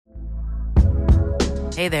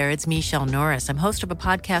Hey there, it's Michelle Norris. I'm host of a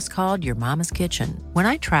podcast called Your Mama's Kitchen. When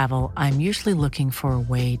I travel, I'm usually looking for a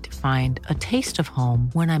way to find a taste of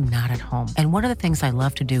home when I'm not at home. And one of the things I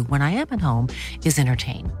love to do when I am at home is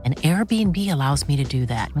entertain. And Airbnb allows me to do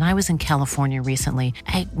that. When I was in California recently,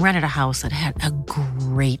 I rented a house that had a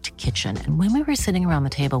great kitchen. And when we were sitting around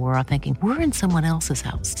the table, we were all thinking, we're in someone else's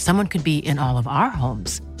house. Someone could be in all of our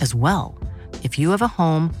homes as well. If you have a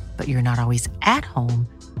home, but you're not always at home,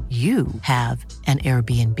 you have an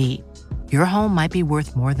Airbnb. Your home might be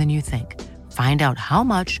worth more than you think. Find out how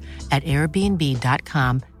much at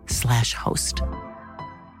airbnb.com/host.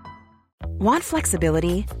 Want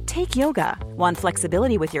flexibility? Take yoga. Want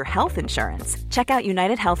flexibility with your health insurance? Check out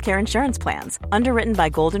United Healthcare Insurance Plans. Underwritten by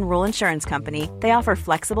Golden Rule Insurance Company, they offer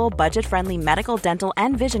flexible, budget-friendly medical, dental,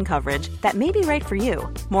 and vision coverage that may be right for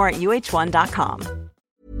you. More at uh1.com.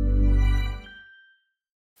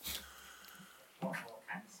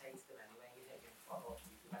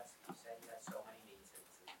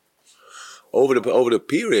 Over the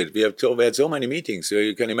period, we had so many meetings. So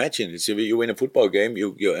you can imagine, you win a football game,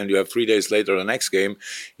 you have 3 days later the next game,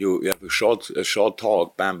 you have a short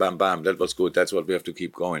talk, bam, bam, bam. That was good. That's what we have to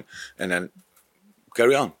keep going, and then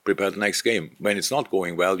carry on, prepare the next game. When it's not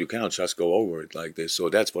going well, you cannot just go over it like this. So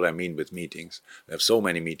that's what I mean with meetings. We have so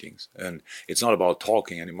many meetings, and it's not about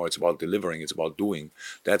talking anymore. It's about delivering. It's about doing.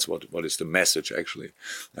 That's what is the message actually.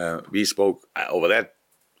 We spoke over that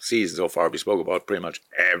season so far, we spoke about pretty much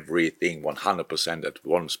everything 100% at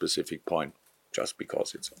one specific point, just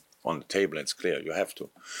because it's on the table and it's clear. You have to.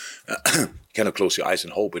 Cannot close your eyes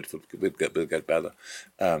and hope it will get better.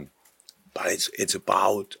 But it's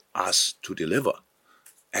about us to deliver,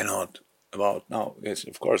 and not about now. Yes,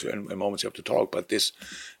 of course, in moments you have to talk, but this,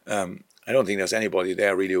 I don't think there's anybody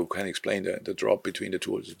there really who can explain the drop between the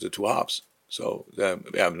two halves. So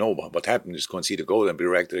no, what happened is concede a goal and be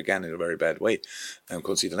reacted again in a very bad way, and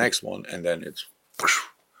concede the next one, and then it's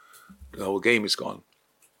the whole game is gone.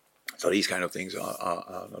 So these kind of things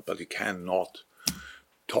are not, but you cannot.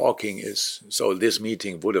 Talking is, so this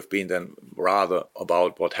meeting would have been then rather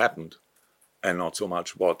about what happened and not so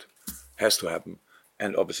much what has to happen.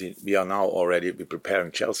 And obviously we are now already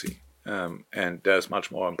preparing Chelsea, and there's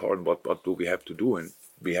much more important what do we have to do, and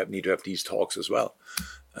we need to have these talks as well.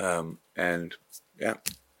 And yeah,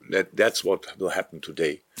 that's what will happen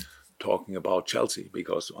today, talking about Chelsea,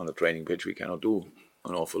 because on the training pitch we cannot do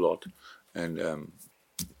an awful lot, and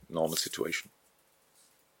normal situation.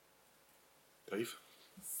 Dave?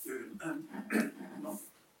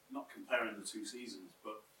 Not comparing the two seasons,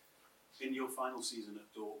 but in your final season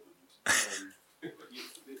at Dortmund,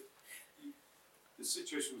 the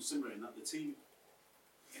situation was similar in that the team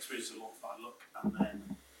experienced a lot of bad luck, and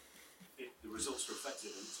then the results were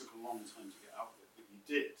affected, and it took a long time to get out of it, but you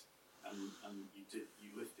did, and you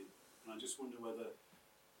lifted. And I just wonder whether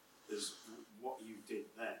there's what you did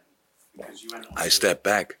then, because you went on. I stepped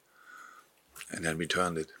back, and then we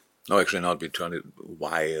turned it. No, actually not. We turned it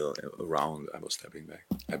while around. I was stepping back.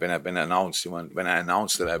 When I announced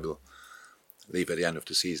that I will leave at the end of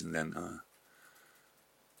the season, then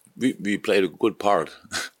we played a good part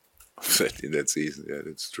in that season. Yeah,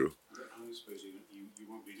 that's true. I suppose you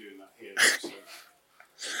won't be doing that here. So.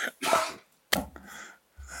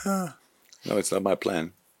 No, it's not my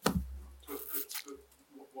plan. But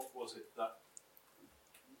what was it that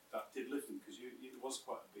did lift them? Because it was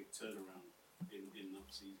quite a big turnaround in that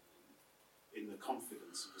season, in the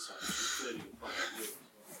confidence of the side. Clearly a problem with as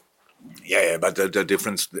well. Yeah, but the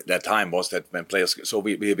difference that time was that when players, so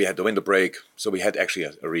we had the winter break, so we had actually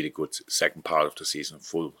a really good second part of the season,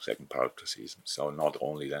 full second part of the season. So not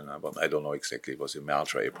only then, I don't know exactly, it was in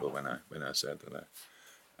March or April when I said that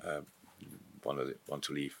I want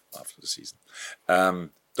to leave after the season.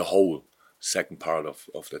 The whole second part of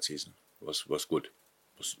that season was good,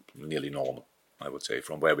 was nearly normal, I would say,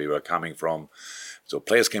 from where we were coming from. So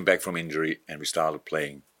players came back from injury and we started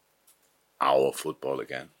playing our football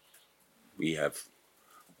again. We have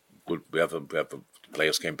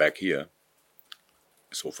players came back here.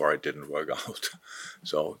 So far, it didn't work out.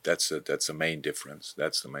 So that's the main difference.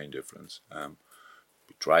 That's the main difference.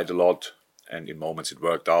 We tried a lot, and in moments it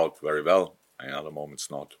worked out very well, and in other moments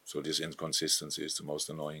not. So this inconsistency is the most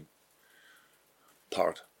annoying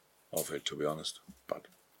part of it, to be honest. But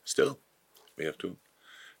still, we have to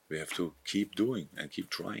keep doing and keep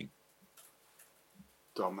trying.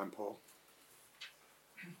 Dom and Paul.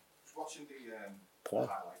 Watching the Paul,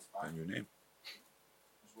 highlights back. and your name. I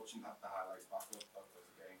was watching the highlights back of the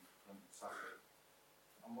game from Saturday,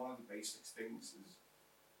 and one of the basic things is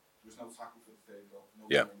there was no tackle for the third goal. No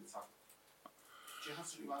one in the tackle. Do you have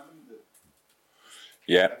to remind them that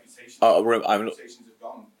reputations have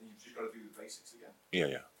gone, and you've just got to do the basics again?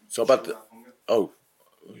 Yeah. So, but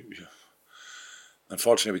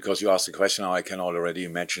unfortunately, because you asked the question now, I can already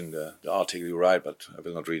imagine the article you write, but I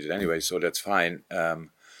will not read it anyway, so that's fine.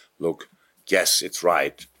 Look, yes, it's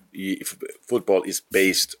right. Football is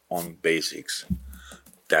based on basics,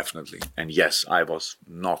 definitely. And yes, I was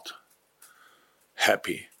not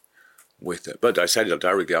happy with it. But I said it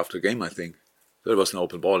directly after the game, I think. There was an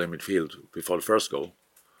open ball in midfield before the first goal.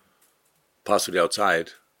 Pass to the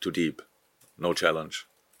outside, too deep, no challenge.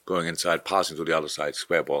 Going inside, passing to the other side,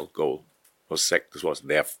 square ball, goal. This was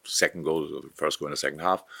their second goal, the first goal in the second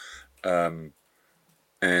half. And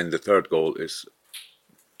the third goal is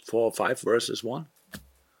 4 or 5 versus 1.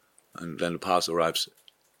 And then the pass arrives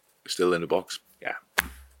still in the box. Yeah,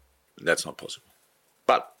 that's not possible.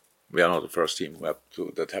 But we are not the first team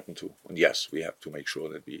that happened to. And yes, we have to make sure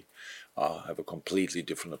that we have a completely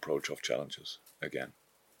different approach of challenges again.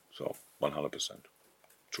 So 100%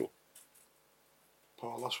 true.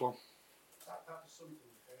 Paul, last one. That was something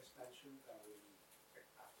you first mentioned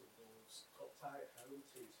after the Wolves cup tie at home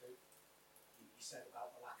 2-2. You said about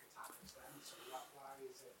the lack of tactics then. So why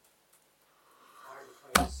is it? Why are the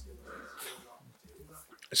players still not doing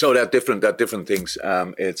that? So there are different things.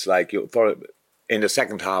 It's like in the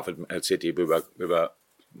second half at City, we were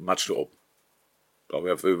much too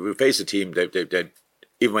open. We face a team. They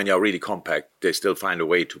even when you're really compact, they still find a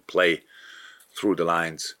way to play through the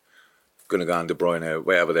lines. Gundogan, De Bruyne,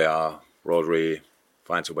 wherever they are, Rodri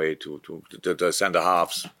finds a way to the centre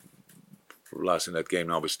halves. Last in that game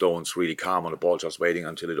now with Stones, really calm on the ball, just waiting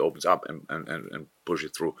until it opens up and push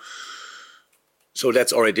it through. So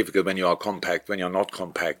that's already difficult when you are compact. When you're not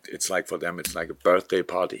compact, it's like for them, it's like a birthday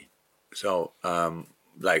party. So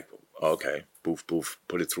okay, poof,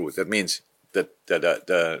 put it through. That means that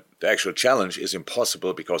the actual challenge is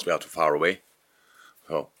impossible because we are too far away.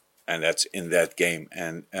 So. And that's in that game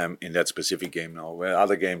and in that specific game now. Where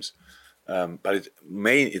other games, but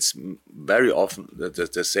it's very often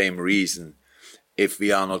the same reason. If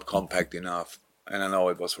we are not compact enough, and I know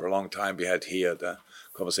it was for a long time we had here the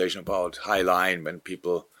conversation about high line when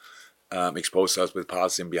people expose us with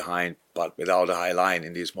passing behind, but without a high line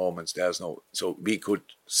in these moments, there's no. So we could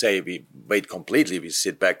say we wait completely, we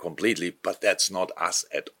sit back completely, but that's not us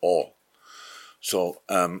at all. So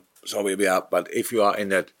we are. But if you are in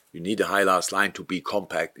that. You need a high last line to be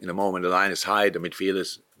compact. In the moment the line is high, the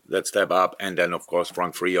midfielders that step up, and then of course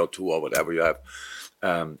front 3 or 2 or whatever you have,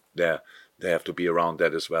 they have to be around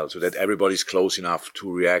that as well, so that everybody's close enough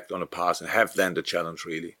to react on a pass and have then the challenge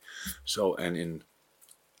really. So and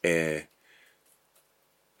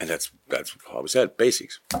that's how we said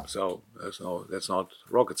basics. So that's not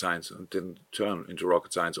rocket science. It didn't turn into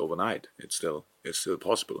rocket science overnight. It's still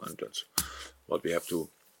possible, and that's what we have to.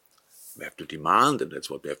 We have to demand, and that's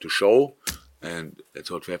what we have to show, and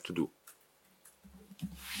that's what we have to do.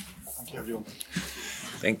 Thank you, everyone.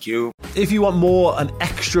 Thank you. If you want more, an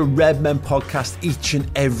extra Redmen podcast each and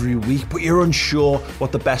every week, but you're unsure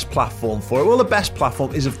what the best platform for it, well, the best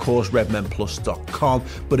platform is, of course, redmenplus.com.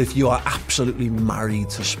 But if you are absolutely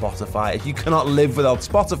married to Spotify, if you cannot live without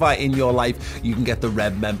Spotify in your life, you can get the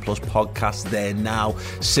Redmen Plus podcast there now.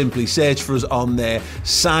 Simply search for us on there,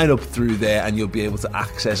 sign up through there, and you'll be able to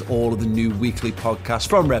access all of the new weekly podcasts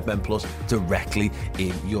from Redmen Plus directly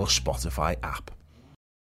in your Spotify app.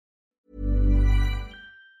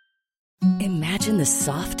 Imagine the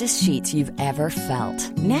softest sheets you've ever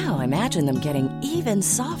felt. Now imagine them getting even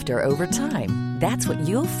softer over time. That's what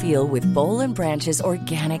you'll feel with Boll & Branch's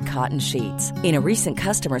organic cotton sheets. In a recent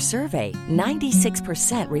customer survey,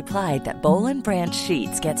 96% replied that Boll & Branch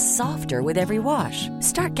sheets get softer with every wash.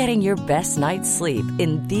 Start getting your best night's sleep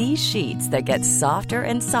in these sheets that get softer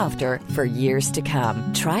and softer for years to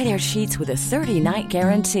come. Try their sheets with a 30-night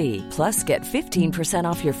guarantee. Plus, get 15%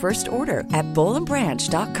 off your first order at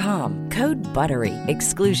bollandbranch.com. Code BUTTERY.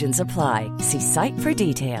 Exclusions apply. See site for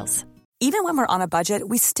details. Even when we're on a budget,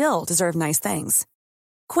 we still deserve nice things.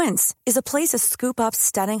 Quince is a place to scoop up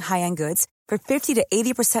stunning high-end goods for 50 to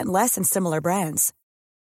 80% less than similar brands.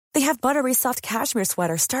 They have buttery soft cashmere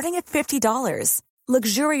sweaters starting at $50,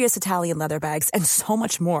 luxurious Italian leather bags, and so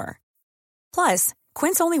much more. Plus,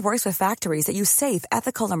 Quince only works with factories that use safe,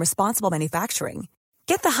 ethical, and responsible manufacturing.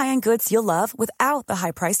 Get the high-end goods you'll love without the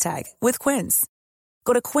high price tag with Quince.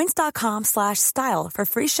 Go to quince.com/style for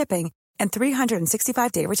free shipping and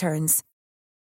 365-day returns.